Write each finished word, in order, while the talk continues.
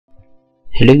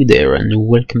Hello there and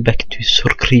welcome back to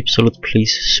ZirCreepsAlot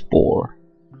plays Spore.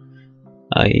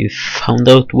 I found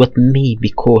out what may be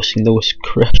causing those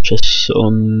crashes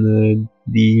on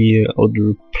the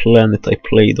other planet I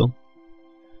played on.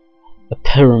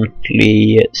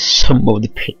 Apparently some of the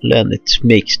planets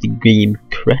makes the game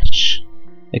crash,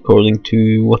 according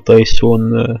to what I saw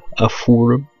on a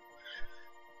forum.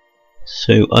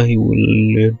 So I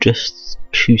will just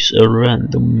choose a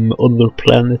random other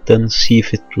planet and see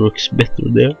if it works better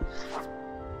there.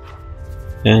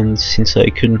 And since I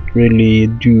couldn't really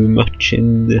do much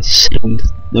in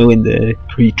the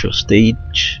creature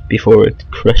stage before it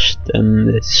crashed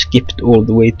and skipped all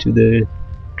the way to the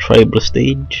tribal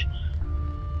stage,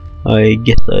 I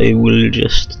guess I will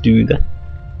just do that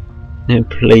and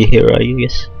play here, I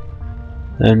guess.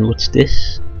 And what's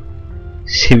this?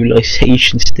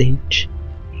 Civilization stage.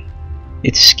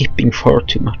 It's skipping far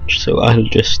too much, so I'll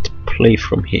just play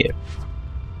from here.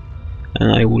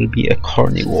 And I will be a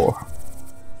carnivore.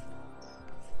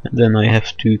 And then I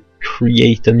have to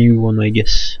create a new one, I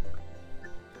guess.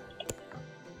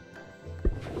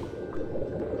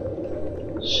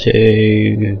 So,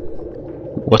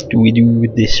 what do we do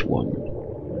with this one?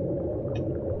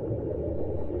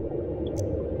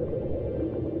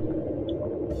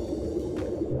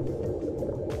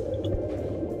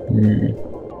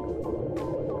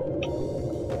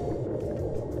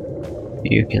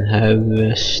 You can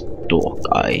have stalk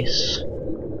eyes.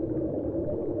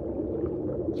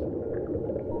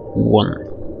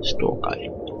 One stalk eye.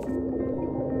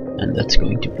 And that's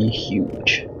going to be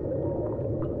huge.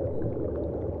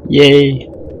 Yay!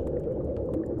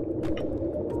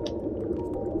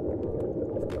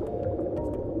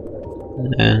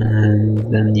 And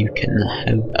then you can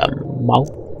have a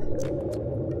mouth.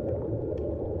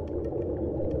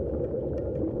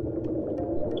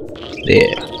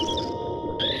 There.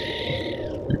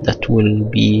 And that will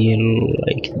be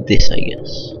like this, I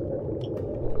guess.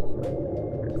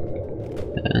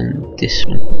 And this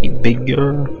one will be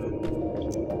bigger.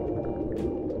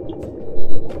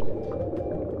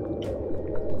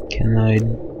 Can I...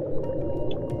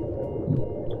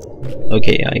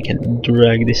 Okay, I can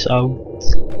drag this out,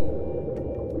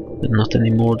 but not any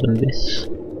more than this.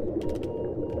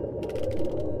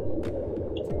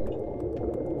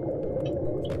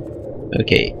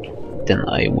 Okay, then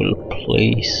I will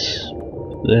place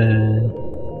the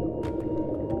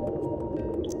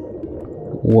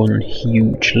one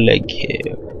huge leg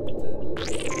here.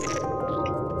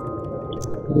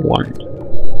 One.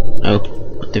 Oh,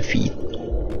 the feet.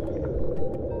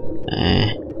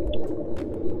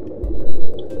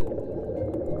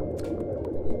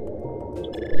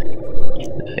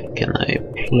 Can I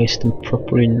place them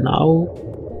properly now?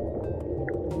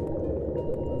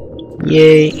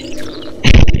 Yay!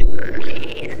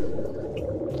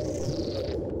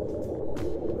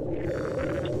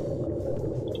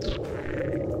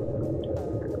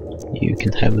 You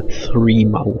can have 3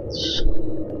 mouths.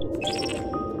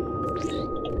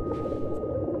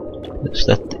 Is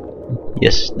that...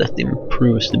 Yes, that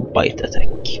improves the bite attack.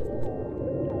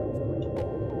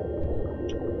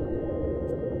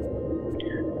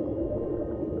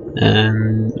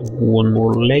 And one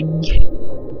more leg.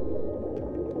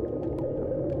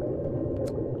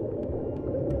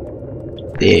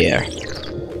 There.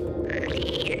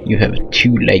 You have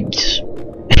 2 legs.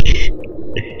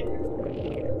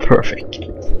 Perfect.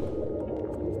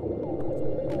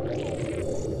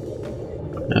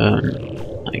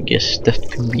 I guess that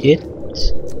could be it.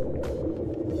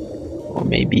 Or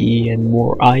maybe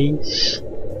more eyes.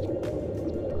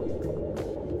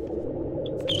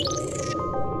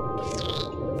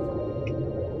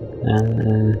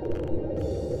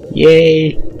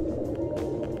 Yay!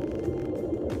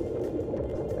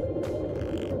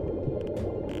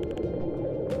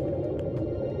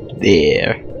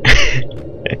 There.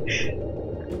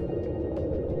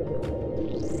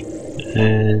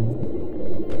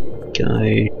 And can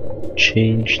I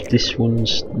change this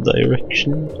one's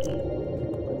direction?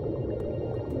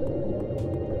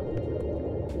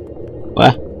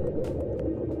 What?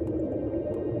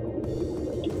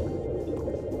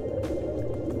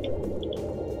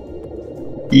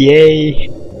 Yay!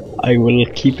 I will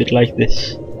keep it like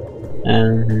this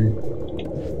and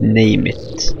name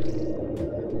it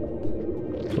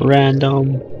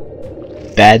random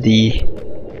baddie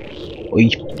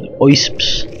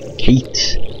Oisps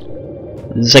Kate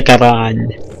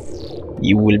Zakaran.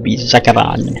 You will be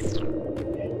Zakaran.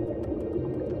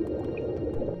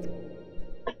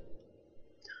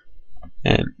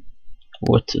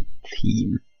 What's a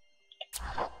theme?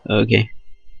 Okay.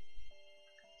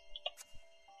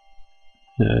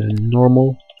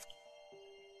 Normal.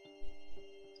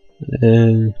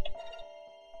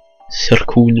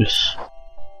 Zirconus.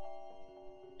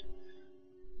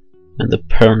 And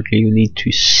apparently you need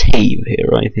to save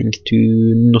here, I think,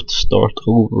 to not start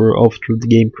over after the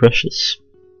game crashes.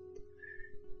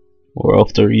 Or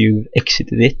after you've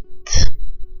exited it.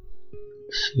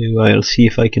 So I'll see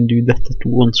if I can do that at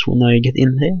once when I get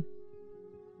in here.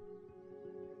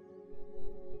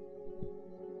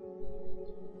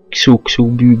 Xoxo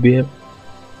Boobear.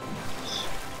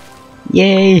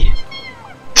 Yay!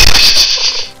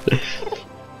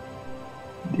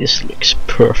 This looks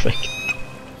perfect.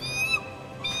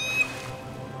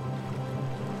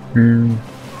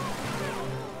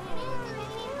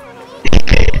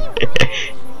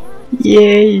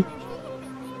 Yay!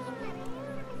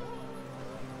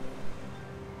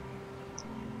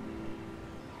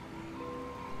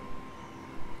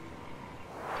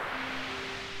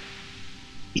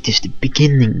 It is the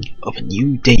beginning of a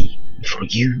new day, and for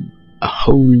you, a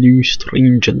whole new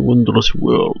strange and wondrous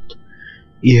world.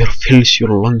 Air fills your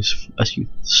lungs as you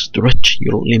stretch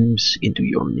your limbs into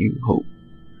your new home.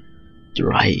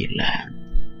 Dry land.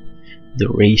 The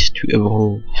race to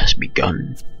evolve has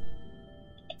begun.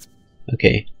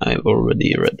 Okay, I've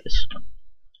already read this.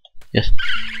 Yes.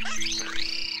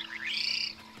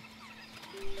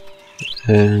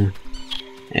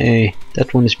 Hey,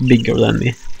 that one is bigger than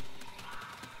me.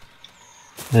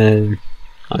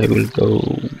 I will go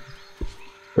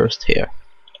first here.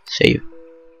 Save.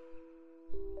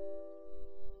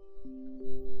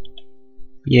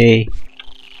 Yay.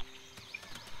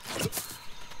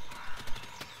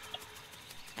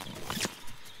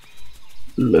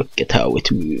 Look at how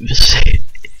it moves.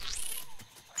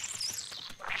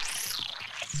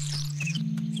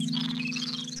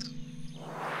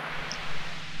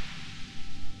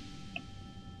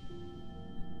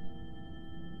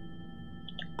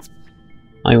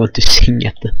 I want to sing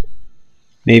at them.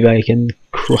 Maybe I can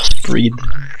crossbreed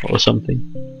or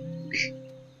something.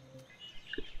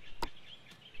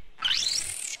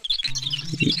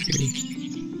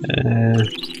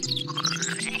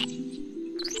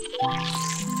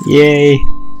 Yay!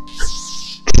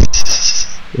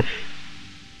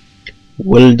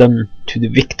 Well done to the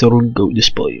victor go the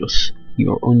spoils.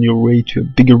 You are on your way to a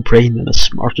bigger brain and a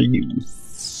smarter you.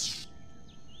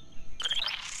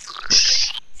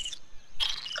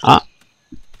 Ah.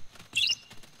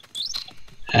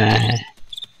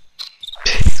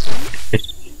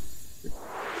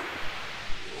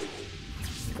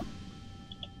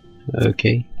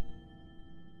 Okay.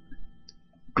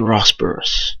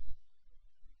 Graspers.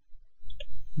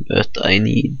 But I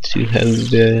need to have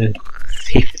the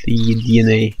 50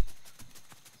 DNA.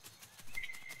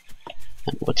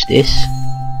 And what's this?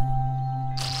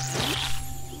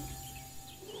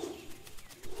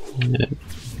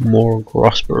 More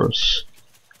graspers.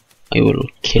 I will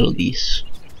kill these.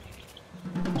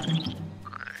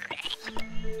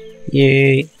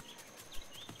 Yay!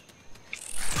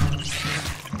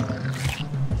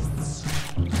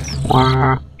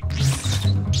 Wah.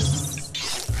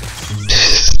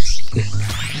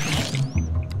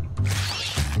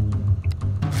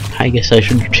 I guess I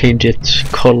should change its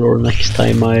color next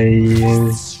time I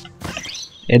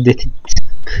edit it.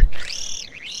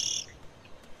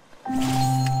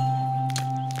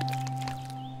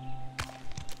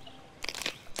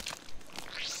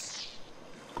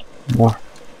 More.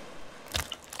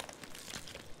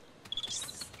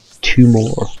 2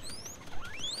 more.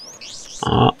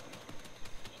 Ah,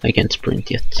 I can't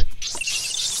sprint yet.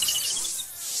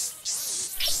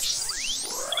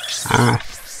 Ah,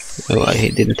 oh, I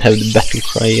didn't have the battle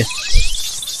cry yet.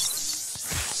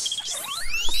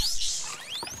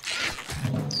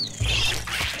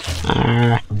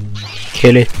 Ah,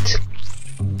 kill it.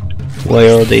 Why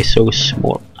are they so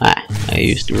small? Ah, I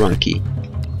used the wrong key.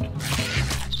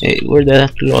 Hey, where did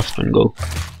that last one go?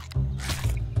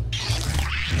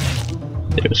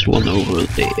 There's one over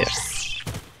there.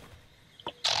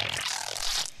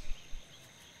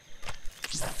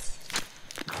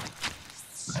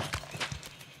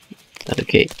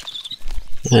 Okay,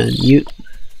 and you.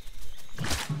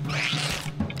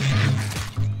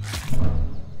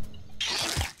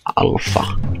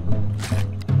 Alpha.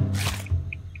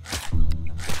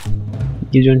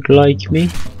 You don't like me?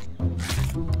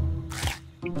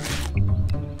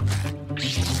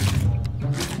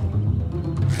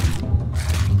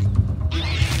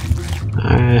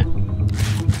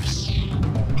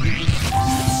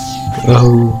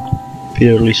 Oh,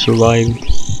 barely survived.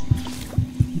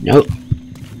 No,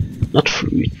 not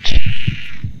fruit.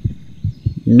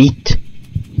 Meat.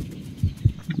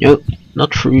 No,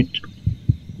 not fruit.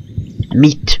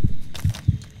 Meat.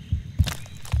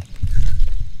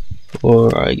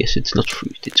 Or I guess it's not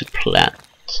fruit, it's a plant.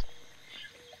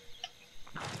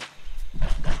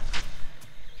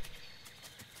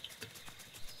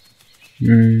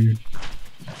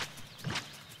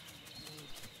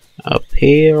 Up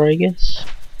here, I guess.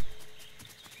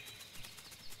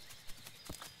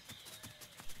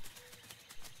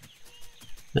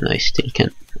 And I still can...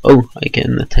 Oh, I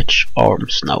can attach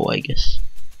arms now, I guess.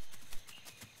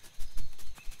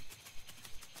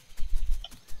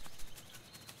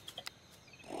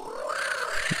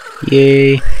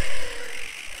 Yay!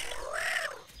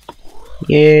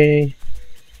 Yay!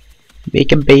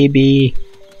 Make a baby!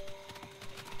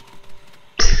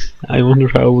 I wonder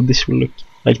how this will look.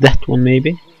 Like that one,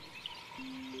 maybe?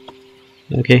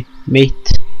 Okay,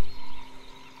 mate.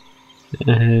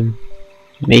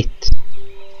 Mate.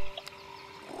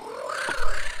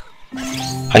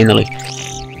 Finally.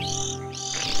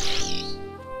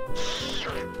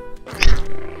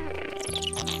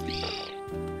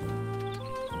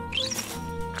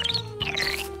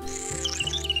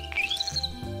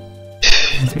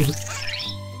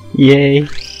 Yay.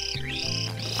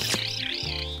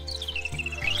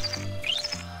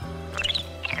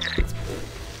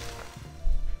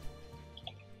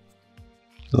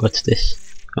 What's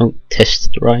this? Oh,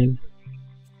 test drive.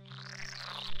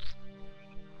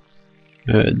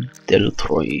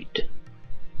 Deltroid.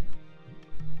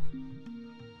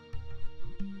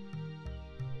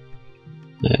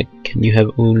 Can you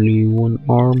have only one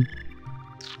arm?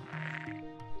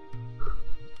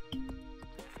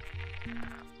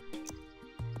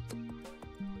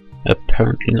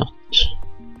 Apparently not.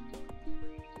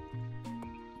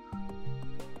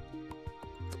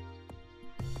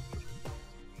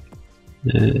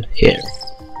 Here.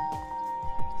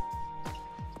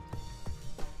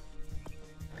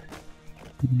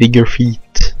 Bigger feet.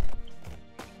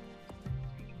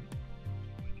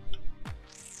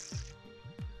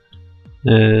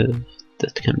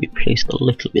 That can be placed a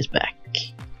little bit back.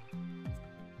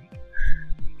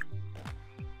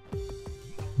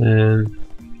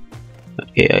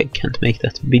 Okay, I can't make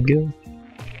that bigger.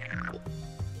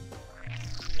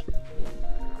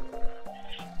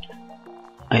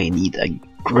 I need a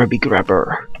grubby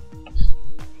grabber.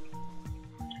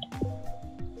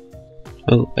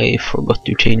 Oh, I forgot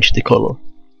to change the color.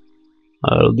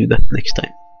 I'll do that next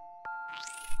time.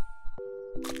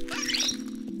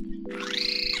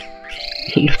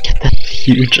 Look at that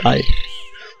huge eye.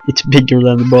 It's bigger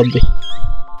than the body.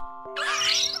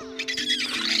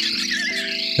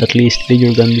 At least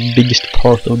bigger than the biggest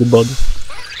part of the body.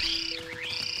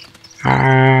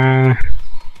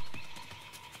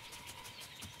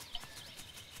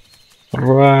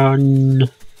 Run!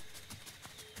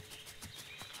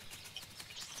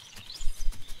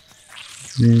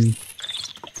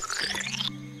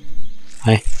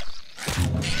 Hi.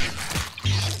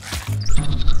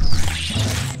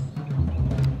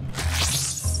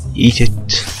 Eat it.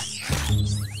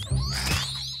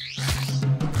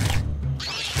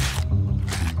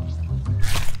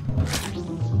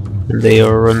 And they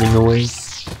are running away.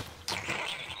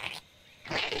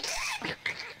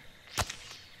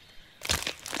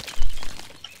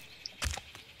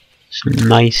 Some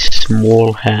nice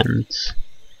small hands.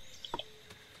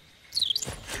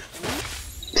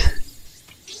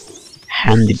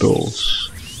 Handy balls.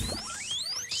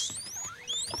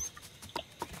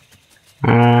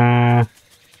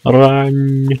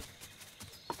 Run!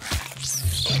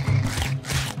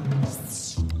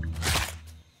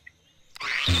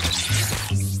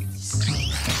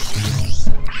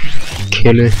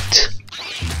 Kill it.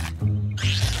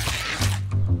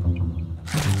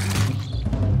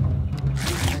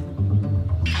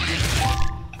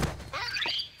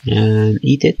 And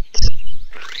eat it.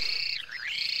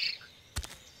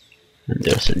 And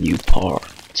there's a new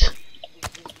part.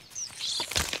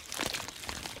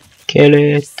 Kill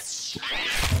it.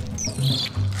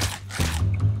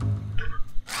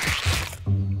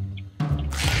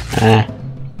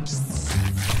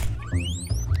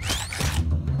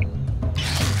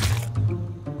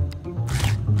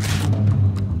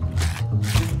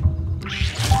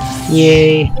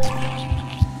 Yay.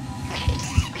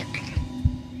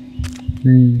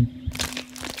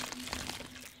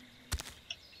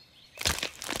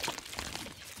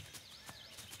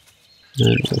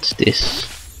 And what's this?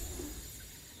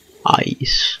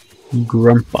 Eyes.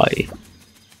 Grumpy.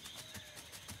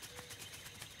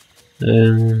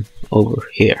 Over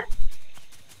here.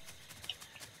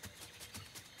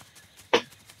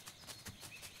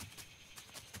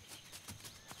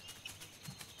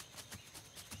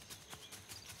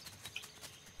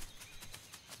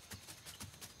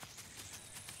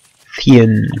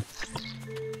 Thin.